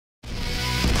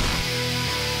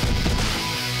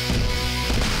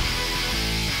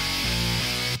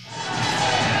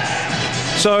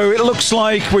So it looks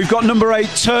like we've got number 8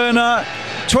 Turner,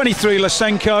 23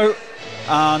 Lysenko,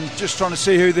 and just trying to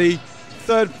see who the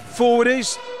third forward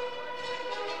is.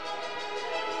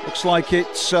 Looks like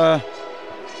it's number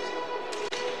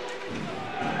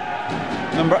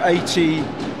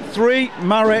 83,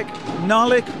 Marek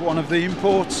Nalik, one of the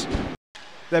imports.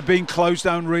 They're being closed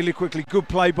down really quickly. Good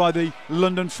play by the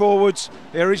London forwards.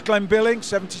 Here is Glenn Billing,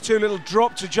 72, little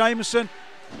drop to Jameson,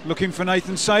 looking for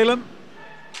Nathan Salem.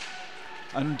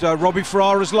 And Robbie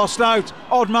Ferrara's lost out.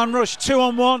 Odd man rush,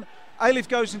 2-on-1. Ailif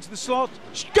goes into the slot.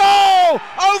 Goal!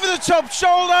 Over the top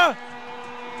shoulder!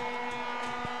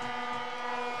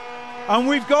 And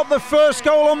we've got the first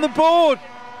goal on the board.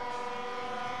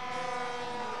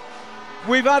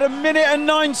 We've had 1 minute and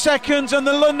 9 seconds, and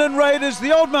the London Raiders,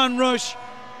 the odd man rush,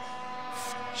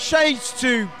 shades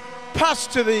to pass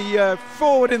to the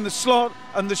forward in the slot,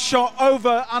 and the shot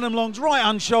over Adam Long's right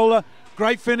hand shoulder.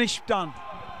 Great finish, Dan.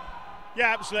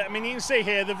 Yeah, absolutely. I mean, you can see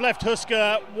here they've left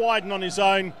Husker widen on his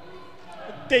own,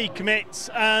 decommits,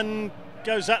 and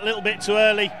goes that little bit too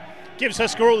early. Gives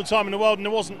Husker all the time in the world, and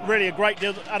there wasn't really a great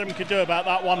deal that Adam could do about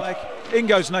that one. In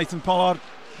goes Nathan Pollard,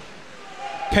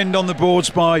 pinned on the boards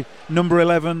by number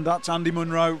 11. That's Andy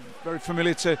Munro, very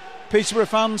familiar to Peterborough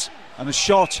fans. And a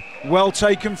shot well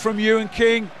taken from Ewan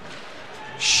King.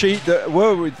 Sheet that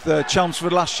were with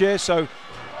Chelmsford last year, so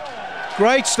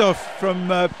great stuff from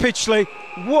Pitchley.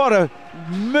 What a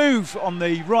move on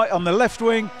the right, on the left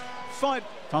wing.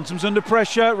 Phantoms under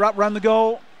pressure, wrap round the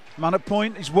goal. Man at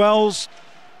point is Wells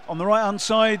on the right hand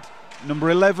side. Number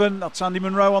 11, that's Andy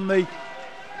Munro on the.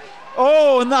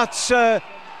 Oh, and that's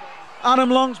Adam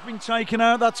Long's been taken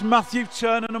out. That's Matthew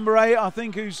Turner, number 8, I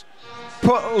think, who's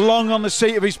put Long on the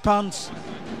seat of his pants.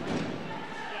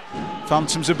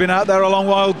 Phantoms have been out there a long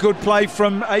while. Good play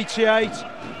from 88.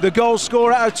 The goal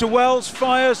scorer out to Wells,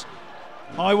 fires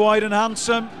high, wide and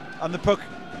handsome, and the puck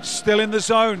still in the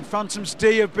zone. Phantoms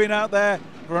D have been out there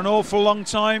for an awful long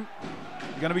time.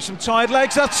 Going to be some tired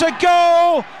legs. That's a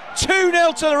goal!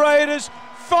 2-0 to the Raiders.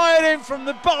 Fired in from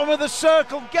the bottom of the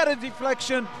circle. Get a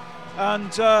deflection,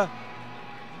 and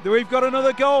we've got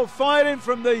another goal. Fired in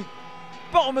from the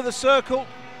bottom of the circle,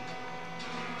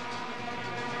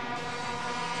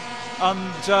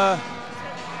 and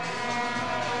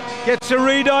gets a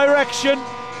redirection.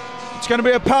 It's going to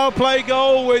be a power play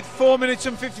goal with 4 minutes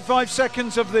and 55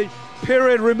 seconds of the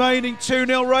period remaining.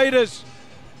 2-0 Raiders.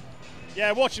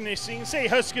 Yeah, watching this, you can see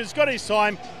Husker's got his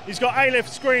time. He's got Ailif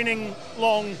screening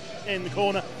Long in the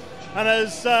corner, and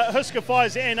as Husker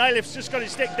fires it in, Ailif's just got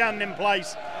his stick down and in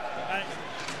place.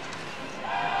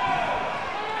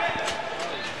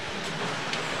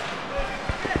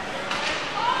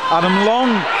 Adam Long.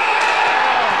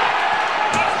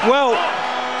 Well,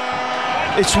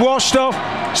 it's washed off.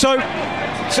 So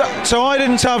I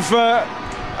didn't have.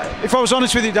 If I was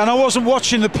honest with you, Dan, I wasn't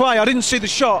watching the play. I didn't see the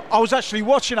shot. I was actually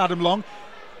watching Adam Long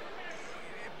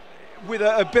with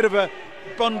a bit of a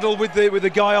bundle with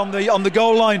the guy on the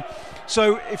goal line.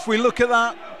 So if we look at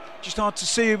that, just hard to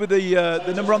see with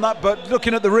the number on that. But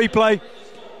looking at the replay.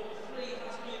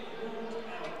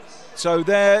 So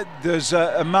there's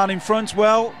a man in front.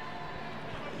 Well,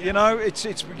 you know, it's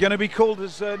going to be called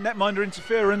as netminder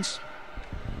interference.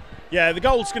 Yeah, the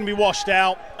goal's going to be washed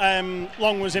out.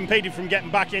 Long was impeded from getting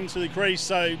back into the crease,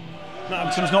 so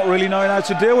Hampton's not really knowing how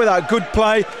to deal with that. Good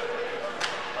play.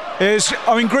 Here's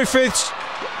Owen Griffiths.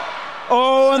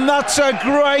 Oh, and that's a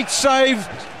great save.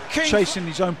 Chasing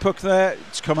his own puck there.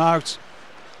 It's come out,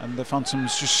 and the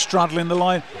Phantoms just straddling the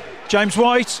line. James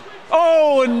White.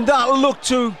 Oh, and that looked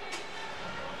to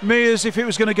me as if it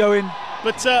was going to go in.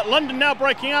 But London now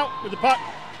breaking out with the puck.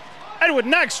 Edward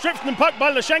Nag stripped from the puck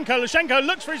by Lysenko. Lysenko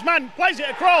looks for his man, plays it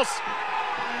across.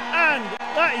 And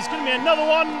that is going to be another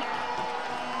one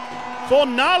for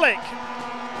Nalik.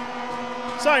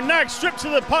 So Nag stripped to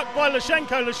the puck by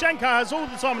Lysenko. Lysenko has all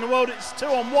the time in the world. It's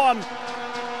 2-on-1.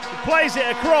 He plays it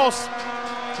across.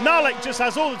 Nalik just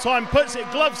has all the time, puts it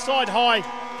glove side high.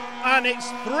 And it's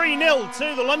 3-0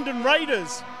 to the London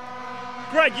Raiders.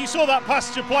 Greg, you saw that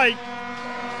passage of play.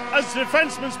 As a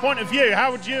defenseman's point of view,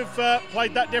 how would you have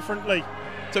played that differently?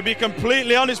 To be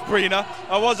completely honest, Prina,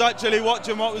 I was actually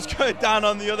watching what was going down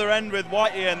on the other end with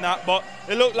Whitey and that, but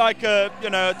it looked like a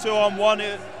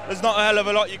 2-on-1. There's not a hell of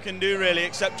a lot you can do really,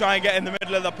 except try and get in the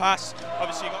middle of the pass.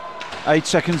 Obviously, you got 8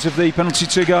 seconds of the penalty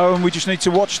to go, and we just need to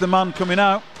watch the man coming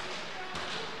out.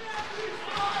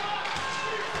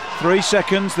 3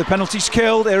 seconds. The penalty's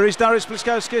killed. Here is Darius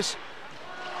Pliskauskis.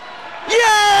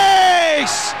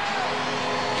 Yes!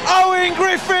 Owen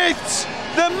Griffiths,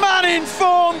 the man in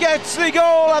form, gets the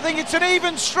goal. I think it's an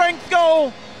even strength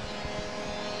goal.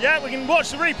 Yeah, we can watch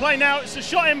the replay now. It's a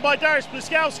shot in by Darius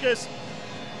Pliskauskis.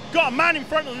 got a man in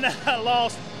front of the net at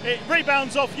last. It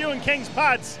rebounds off Ewan King's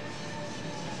pads.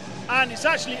 And it's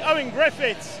actually Owen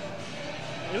Griffiths.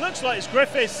 It looks like it's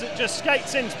Griffiths that just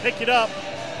skates in to pick it up.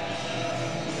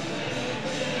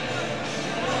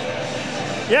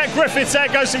 Yeah, Griffiths there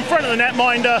goes in front of the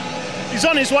netminder. He's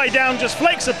on his way down, just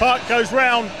flicks the puck, goes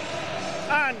round.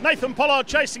 And Nathan Pollard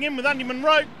chasing in with Andy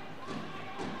Munro.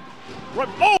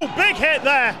 Oh, big hit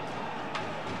there.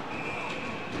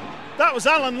 That was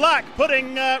Alan Lack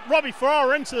putting Robbie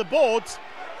Ferrara into the boards.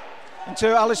 Into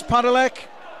Alice Padalek.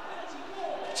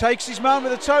 Takes his man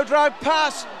with a toe drag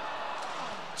pass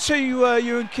to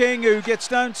Ewan King, who gets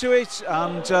down to it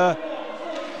and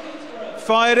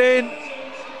fired in.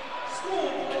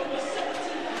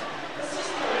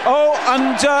 Oh,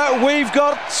 and we've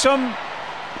got some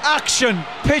action.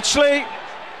 Pitchley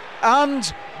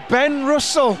and Ben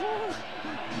Russell.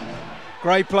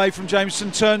 Great play from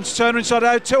Jameson. Turner inside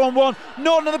out, 2-on-1.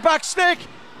 Norton on the back stick.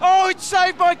 Oh, it's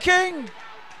saved by King.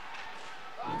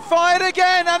 Fired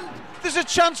again, and there's a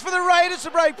chance for the Raiders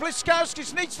to break.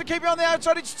 Pliskowskis needs to keep it on the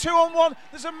outside. It's 2-on-1.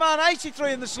 There's a man,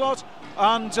 83 in the slot,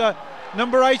 and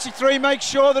number 83 makes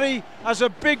sure that he has a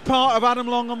big part of Adam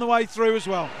Long on the way through as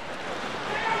well.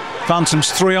 Phantoms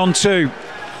 3-on-2.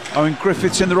 Owen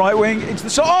Griffiths in the right wing into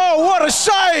the. Oh, what a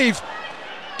save!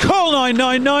 Call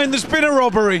 999. There's been a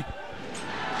robbery.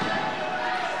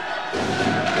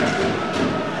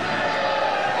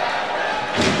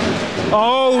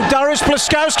 Oh, Darius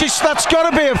Pliskowskis, that's got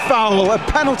to be a foul, a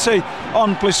penalty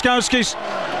on Pliskowskis.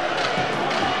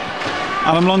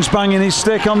 Adam Long's banging his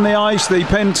stick on the ice, the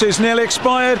penalty is nearly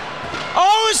expired.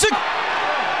 Oh,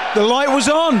 the light was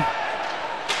on.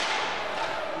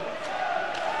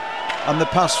 And the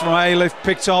pass from A-Lift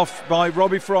picked off by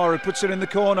Robbie Ferrara, puts it in the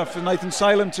corner for Nathan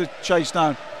Salem to chase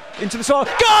down. Into the slot.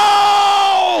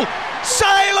 Goal!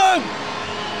 Salem!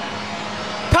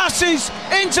 Passes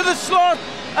into the slot.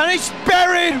 And it's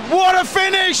buried. What a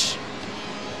finish!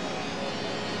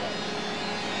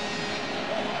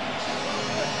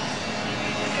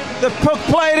 The puck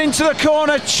played into the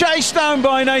corner, chased down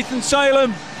by Nathan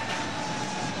Salem.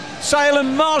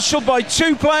 Salem marshalled by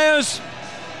two players.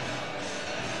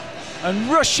 And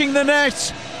rushing the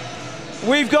net,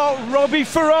 we've got Robbie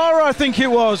Ferrara, I think it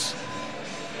was.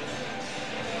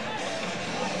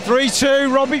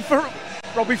 3-2,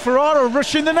 Robbie Ferrara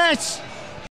rushing the net.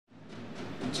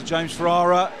 To James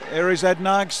Ferrara, here is Ed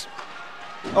Naggs.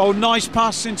 Oh, nice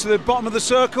pass into the bottom of the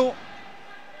circle.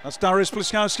 That's Darius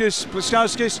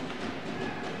Pliskowskis.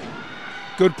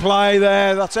 Good play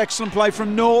there, that's excellent play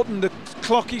from Norton. The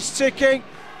clock is ticking.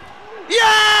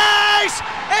 Yes!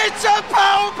 It's a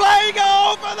power play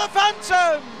goal for the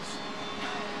Phantoms!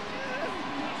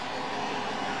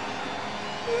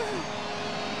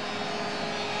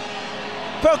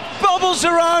 Puck bobbles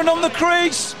around on the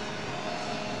crease.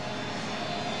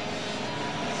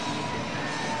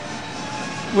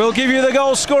 We'll give you the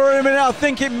goal scorer in a minute. I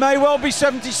think it may well be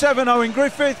 77, Owen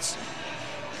Griffiths.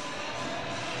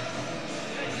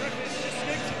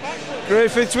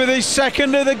 Griffiths with his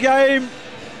second of the game.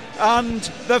 And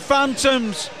the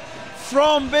Phantoms,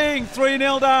 from being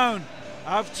 3-0 down,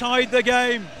 have tied the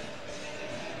game.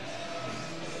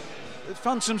 The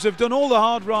Phantoms have done all the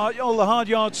hard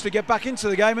yards to get back into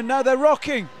the game, and now they're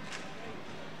rocking.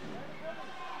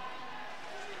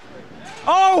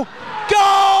 Oh,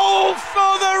 goal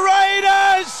for the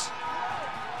Raiders!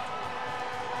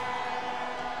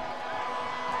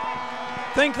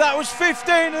 I think that was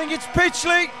 15, I think it's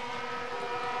Pitchley.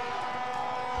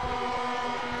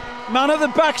 Man at the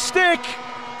back stick.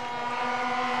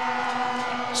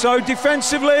 So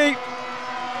defensively,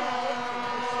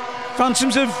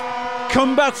 Phantoms have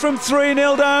come back from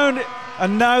 3-0 down,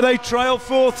 and now they trail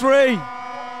 4-3.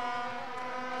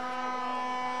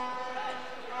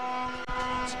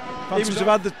 Phantoms have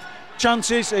had the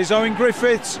chances. Is Owen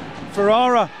Griffiths,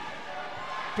 Ferrara,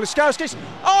 Pliskowskis.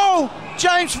 Oh,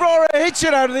 James Ferrara hits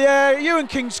it out of the air. Ewan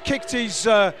King's kicked his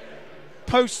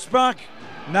posts back.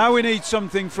 Now we need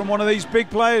something from one of these big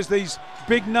players, these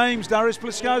big names. Darius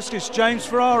Pliskowskis, James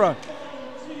Ferrara.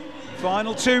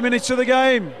 Final 2 minutes of the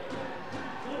game.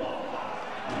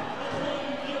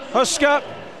 Husker,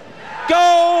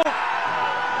 goal!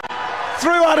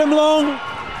 Through Adam Long.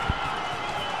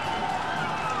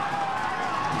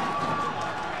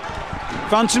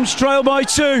 Phantoms trail by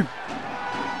 2.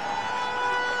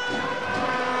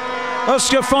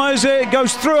 Husker fires it,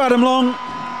 goes through Adam Long.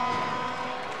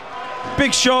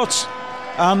 Big shot,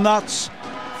 and that's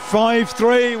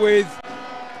 5-3 with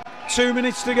 2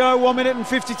 minutes to go, 1 minute and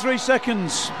 53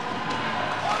 seconds.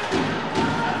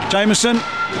 Jameson.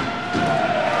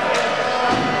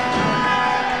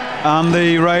 And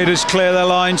the Raiders clear their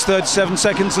lines, 37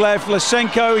 seconds left.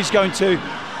 Lysenko, he's going to...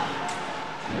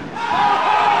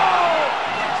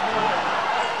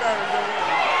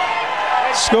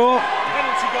 Score.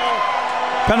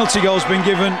 Penalty goal's been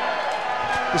given.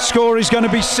 The score is going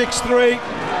to be 6-3.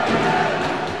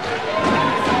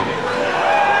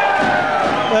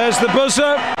 There's the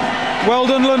buzzer. Well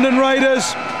done, London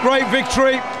Raiders. Great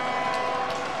victory.